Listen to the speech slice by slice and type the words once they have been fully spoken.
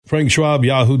Frank Schwab,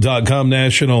 Yahoo.com,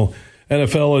 National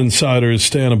NFL Insiders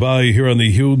standing by here on the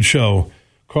Huge Show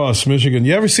across Michigan.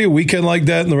 You ever see a weekend like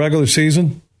that in the regular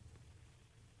season?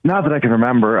 Not that I can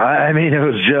remember. I mean, it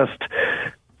was just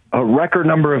a record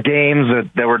number of games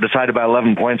that were decided by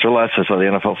 11 points or less. So the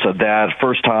NFL said that.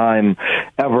 First time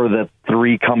ever that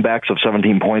 3 comebacks of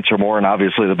 17 points or more, and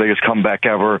obviously the biggest comeback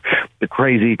ever, the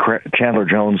crazy Chandler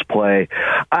Jones play.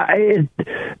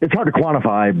 It's hard to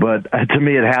quantify, but to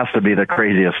me it has to be the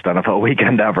craziest NFL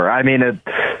weekend ever. I mean,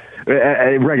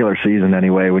 a regular season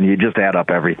anyway, when you just add up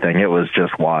everything, it was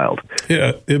just wild.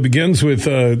 Yeah, it begins with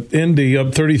Indy up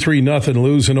 33-0,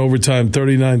 lose in overtime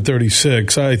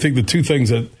 39-36. I think the two things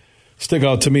that stick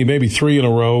out to me, maybe 3 in a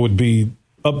row, would be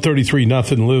up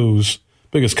 33-0, lose,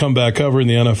 biggest comeback ever in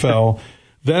the NFL.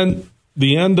 Then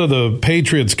the end of the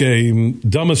Patriots game,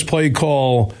 dumbest play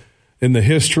call in the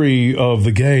history of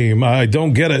the game. I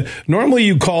don't get it. Normally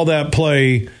you call that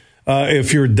play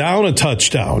if you're down a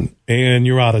touchdown and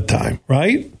you're out of time,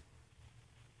 right?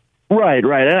 Right.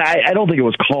 And I don't think it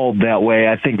was called that way.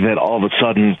 I think that all of a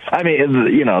sudden, I mean,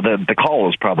 you know, the call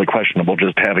was probably questionable,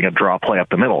 just having a draw play up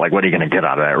the middle. Like, what are you going to get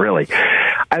out of that, really?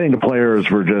 I think the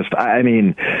players were just, I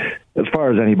mean, as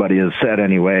far as anybody has said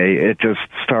anyway, it just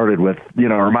started with, you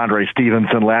know, Ramondre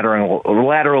Stevenson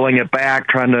lateraling it back,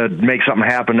 trying to make something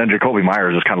happen, and Jacoby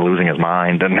Myers just kind of losing his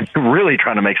mind and really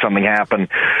trying to make something happen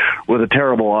with a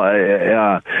terrible,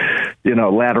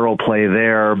 lateral play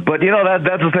there. But, you know,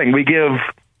 that's the thing. We give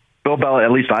Bill Belichick,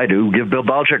 at least I do, give Bill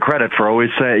Belichick credit for we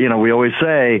always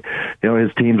say,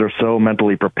 his teams are so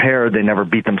mentally prepared. They never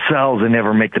beat themselves. They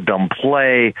never make the dumb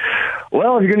play.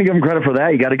 Well, if you're going to give him credit for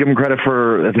that, you got to give him credit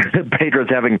for the Patriots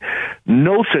having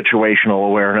no situational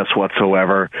awareness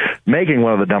whatsoever, making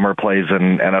one of the dumber plays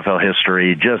in NFL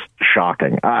history. Just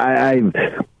shocking. And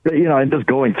just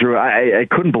going through, I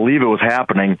couldn't believe it was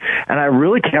happening, and I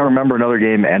really can't remember another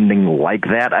game ending like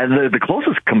that. The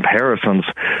closest comparisons,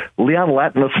 Leon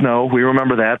Lett in the snow, we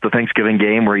remember that, the Thanksgiving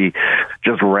game where he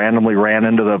just randomly ran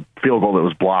into the field goal that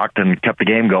was blocked and kept the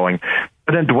game going.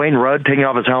 But then Dwayne Rudd taking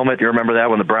off his helmet, you remember that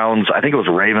when the Browns, I think it was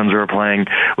Ravens were playing,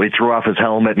 where he threw off his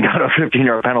helmet and got a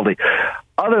 15-yard penalty.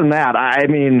 Other than that, I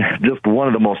mean, just one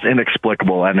of the most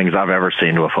inexplicable endings I've ever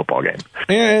seen to a football game.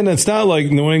 And it's not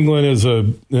like New England was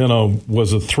a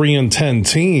 3-10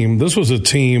 team. This was a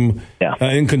team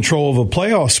in control of a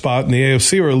playoff spot in the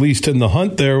AFC, or at least in the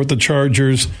hunt there with the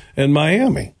Chargers and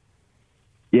Miami.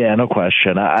 Yeah, no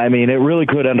question. I mean, it really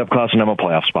could end up costing them a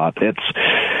playoff spot. That's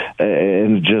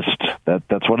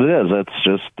what it is.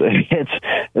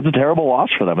 It's a terrible loss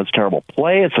for them. It's terrible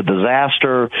play. It's a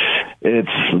disaster.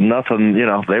 It's nothing,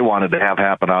 they wanted to have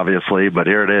happen, obviously, but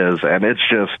here it is. And it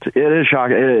is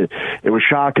shocking. It was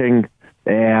shocking,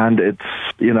 and it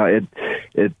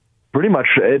pretty much,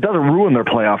 it doesn't ruin their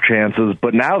playoff chances,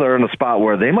 but now they're in a spot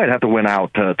where they might have to win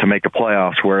out to make the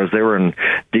playoffs, whereas they were in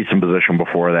decent position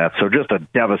before that. So just a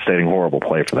devastating, horrible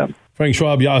play for them. Frank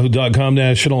Schwab, Yahoo.com,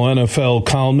 National NFL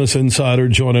columnist, insider,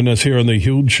 joining us here on the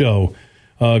Huge Show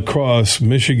across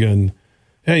Michigan.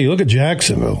 Hey, you look at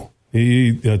Jacksonville,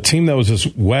 a team that was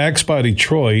just waxed by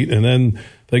Detroit, and then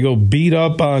they go beat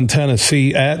up on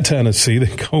Tennessee at Tennessee.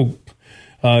 They go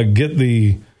get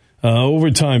the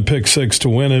overtime pick 6 to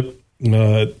win it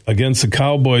against the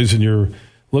Cowboys, and you're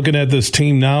looking at this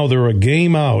team now. They're a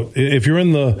game out. If you're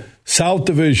in the South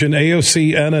Division,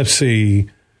 AFC, NFC,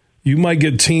 you might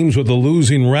get teams with a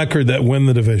losing record that win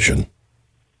the division.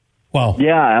 Wow.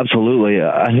 Yeah, absolutely.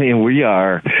 I mean,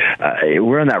 we're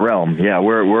in that realm. Yeah,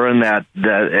 we're in that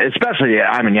especially,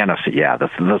 I mean, NFC,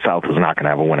 the South is not going to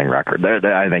have a winning record.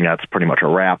 I think that's pretty much a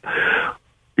wrap.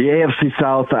 The AFC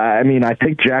South, I mean, I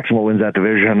think Jacksonville wins that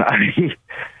division.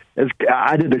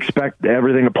 I didn't expect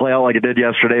everything to play out like it did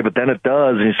yesterday, but then it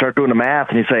does, and you start doing the math,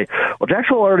 and you say, well,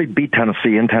 Jacksonville already beat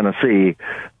Tennessee in Tennessee.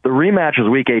 The rematch is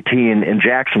Week 18 in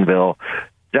Jacksonville.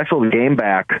 Jacksonville game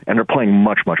back, and they're playing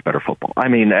much, much better football. I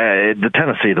mean, the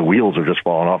Tennessee, the wheels are just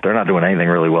falling off. They're not doing anything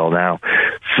really well now.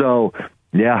 So,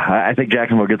 yeah, I think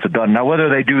Jacksonville gets it done. Now, whether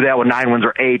they do that with 9 wins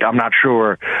or 8, I'm not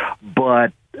sure,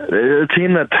 but a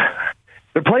team that...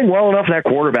 They're playing well enough, and that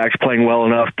quarterback's playing well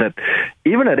enough that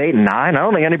even at 8 and 9, I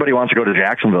don't think anybody wants to go to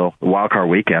Jacksonville wild card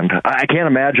weekend. I can't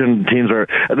imagine teams are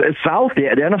South, the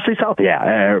NFC South.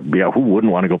 Who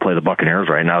wouldn't want to go play the Buccaneers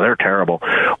right now? They're terrible.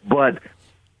 But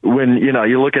when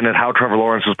you're looking at how Trevor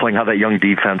Lawrence is playing, how that young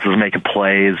defense is making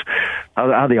plays,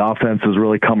 how the offense has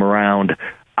really come around.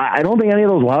 I don't think any of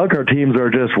those wildcard teams are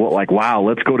just wow,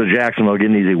 let's go to Jacksonville, get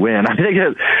an easy win. I think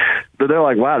they're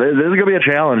like, wow, this is going to be a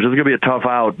challenge. This is going to be a tough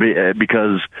out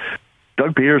because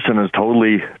Doug Peterson has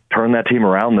totally turned that team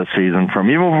around this season from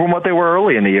what they were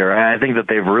early in the year. I think that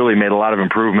they've really made a lot of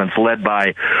improvements, led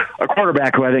by a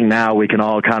quarterback who I think now we can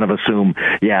all kind of assume,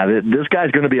 this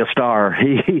guy's going to be a star.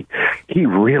 He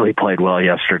really played well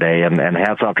yesterday, and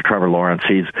hats off to Trevor Lawrence.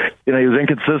 He was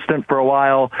inconsistent for a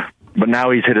while, but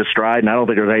now he's hit his stride, and I don't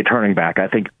think there's any turning back. I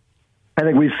think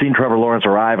we've seen Trevor Lawrence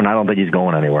arrive, and I don't think he's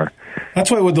going anywhere.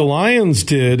 That's what the Lions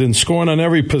did, and scoring on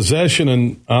every possession,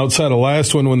 and outside of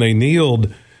last one when they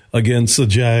kneeled against the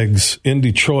Jags in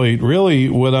Detroit. Really,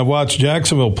 when I watch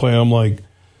Jacksonville play, I'm like,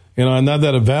 not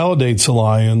that it validates the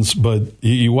Lions, but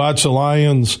you watch the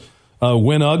Lions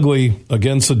win ugly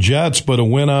against the Jets, but a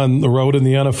win on the road in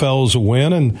the NFL is a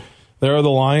win, and there are the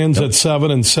Lions at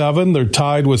 7-7. They're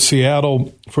tied with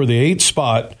Seattle for the 8th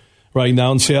spot right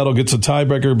now, and Seattle gets a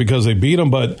tiebreaker because they beat them,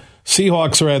 but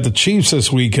Seahawks are at the Chiefs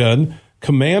this weekend.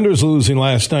 Commanders losing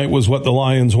last night was what the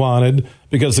Lions wanted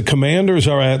because the Commanders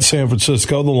are at San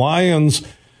Francisco. The Lions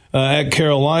at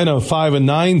Carolina,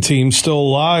 5-9 team, still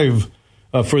alive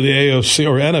for the AFC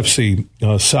or NFC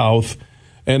South.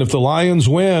 And if the Lions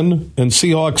win and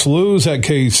Seahawks lose at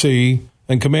KC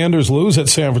and Commanders lose at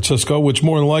San Francisco, which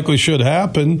more than likely should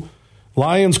happen,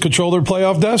 Lions control their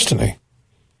playoff destiny.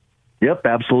 Yep,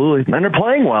 absolutely. And they're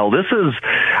playing well. There's,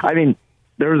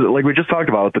 like we just talked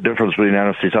about, the difference between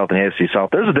NFC South and AFC South.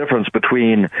 There's a difference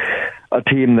between a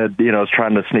team that, is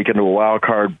trying to sneak into a wild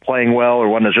card playing well or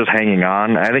one that's just hanging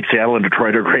on. I think Seattle and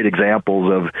Detroit are great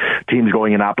examples of teams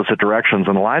going in opposite directions,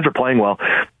 and the Lions are playing well.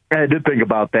 And I did think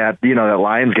about that, that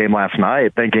Lions game last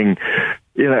night, thinking,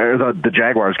 the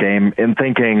Jaguars game, and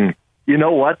thinking, you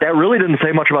know what? That really didn't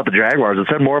say much about the Jaguars. It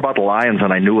said more about the Lions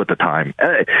than I knew at the time.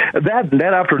 That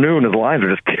afternoon, as the Lions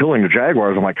are just killing the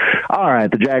Jaguars, I'm like, all right,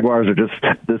 the Jaguars are just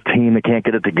this team that can't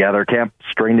get it together, can't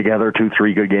string together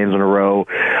 2-3 good games in a row.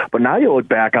 But now you look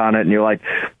back on it and you're like,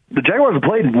 the Jaguars have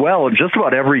played well in just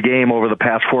about every game over the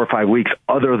past 4 or 5 weeks,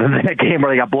 other than that game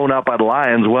where they got blown out by the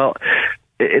Lions. Well,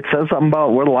 it says something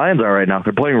about where the Lions are right now.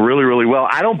 They're playing really, really well.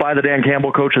 I don't buy the Dan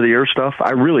Campbell Coach of the Year stuff.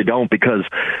 I really don't, because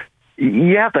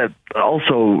you have to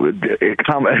also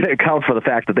account for the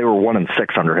fact that they were 1-6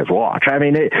 under his watch. I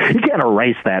mean, you can't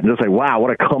erase that and just say, wow, what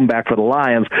a comeback for the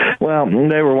Lions. Well,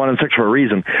 they were 1-6 for a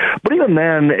reason. But even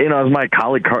then, as my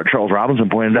colleague Charles Robinson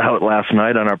pointed out last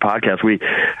night on our podcast,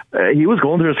 he was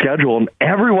going through a schedule, and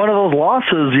every one of those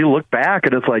losses, you look back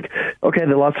and it's like, okay,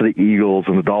 they lost to the Eagles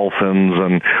and the Dolphins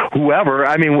and whoever.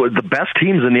 I mean, the best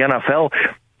teams in the NFL.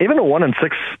 Even a 1-6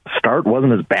 start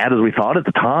wasn't as bad as we thought at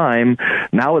the time.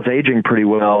 Now it's aging pretty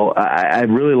well. I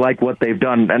really like what they've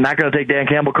done. I'm not going to take Dan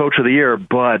Campbell Coach of the Year,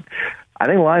 but I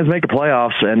think the Lions make the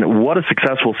playoffs, and what a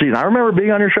successful season. I remember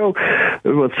being on your show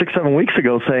 6-7 weeks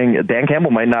ago saying Dan Campbell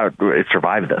might not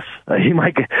survive this. He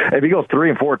might, if he goes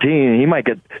 3-14, he might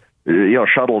get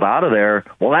shuttled out of there.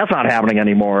 Well, that's not happening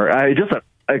anymore. Just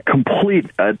a complete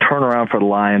turnaround for the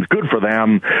Lions. Good for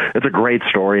them. It's a great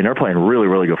story, and they're playing really,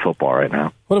 really good football right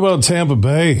now. What about Tampa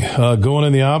Bay going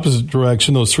in the opposite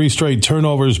direction? Those 3 straight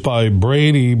turnovers by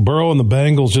Brady. Burrow and the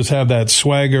Bengals just have that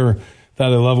swagger that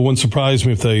I love. It wouldn't surprise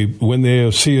me if they win the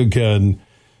AFC again.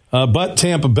 But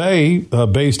Tampa Bay,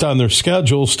 based on their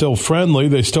schedule, still friendly.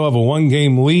 They still have a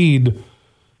 1-game lead.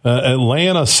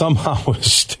 Atlanta somehow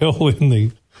is still in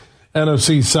the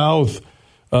NFC South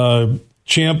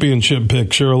championship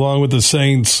picture, along with the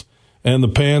Saints and the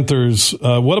Panthers.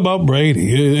 What about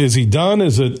Brady? Is he done?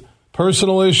 Is it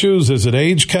personal issues? Is it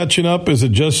age catching up? Is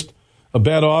it just a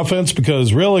bad offense?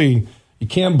 Because really, you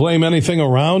can't blame anything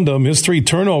around him. His 3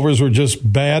 turnovers were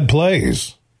just bad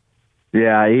plays.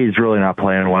 Yeah, he's really not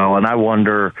playing well, and I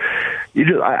wonder.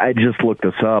 I just looked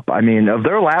this up. I mean, of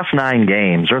their last 9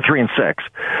 games, they're 3-6.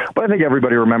 But I think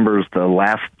everybody remembers the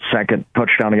last second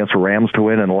touchdown against the Rams to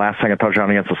win and the last second touchdown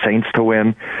against the Saints to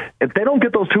win. If they don't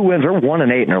get those 2 wins, they're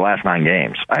 1-8 in their last 9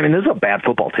 games. I mean, this is a bad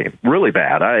football team, really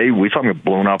bad. We saw them get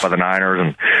blown out by the Niners,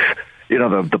 and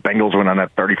the Bengals went on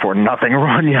that 34-0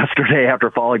 run yesterday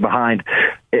after falling behind.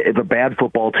 It's a bad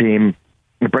football team.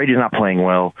 Brady's not playing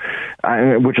well,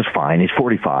 which is fine. He's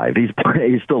 45.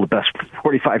 He's still the best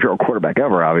 45-year-old quarterback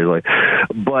ever, obviously.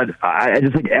 But I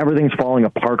just think everything's falling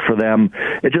apart for them.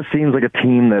 It just seems like a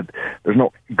team that there's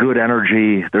no good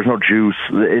energy. There's no juice.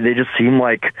 They just seem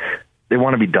like they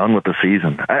want to be done with the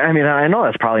season. I mean, I know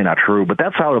that's probably not true, but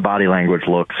that's how the body language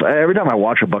looks. Every time I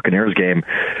watch a Buccaneers game,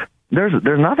 there's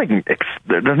nothing.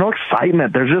 There's no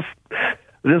excitement. There's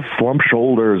just slumped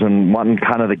shoulders and wanting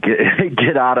kind of to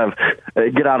get out of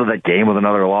that game with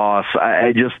another loss.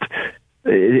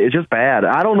 It's just bad.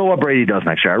 I don't know what Brady does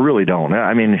next year. I really don't.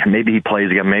 I mean, maybe he plays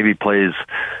again. Maybe he plays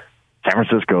San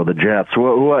Francisco, the Jets,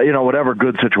 whatever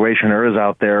good situation there is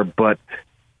out there. But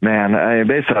man,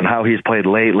 based on how he's played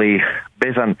lately,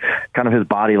 based on kind of his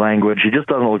body language, he just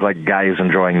doesn't look like a guy who's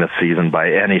enjoying this season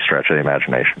by any stretch of the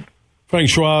imagination. Frank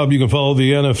Schwab, you can follow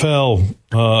the NFL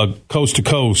coast to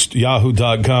coast,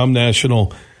 yahoo.com,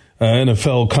 national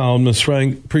NFL columnist.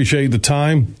 Frank, appreciate the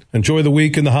time. Enjoy the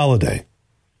week and the holiday.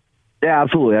 Yeah,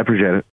 absolutely. I appreciate it.